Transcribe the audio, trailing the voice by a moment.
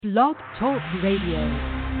Blog Talk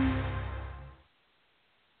Radio.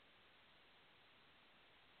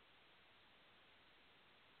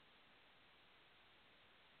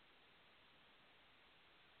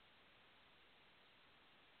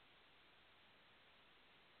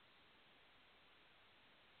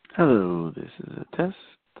 Hello, this is a test.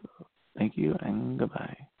 Thank you and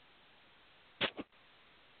goodbye.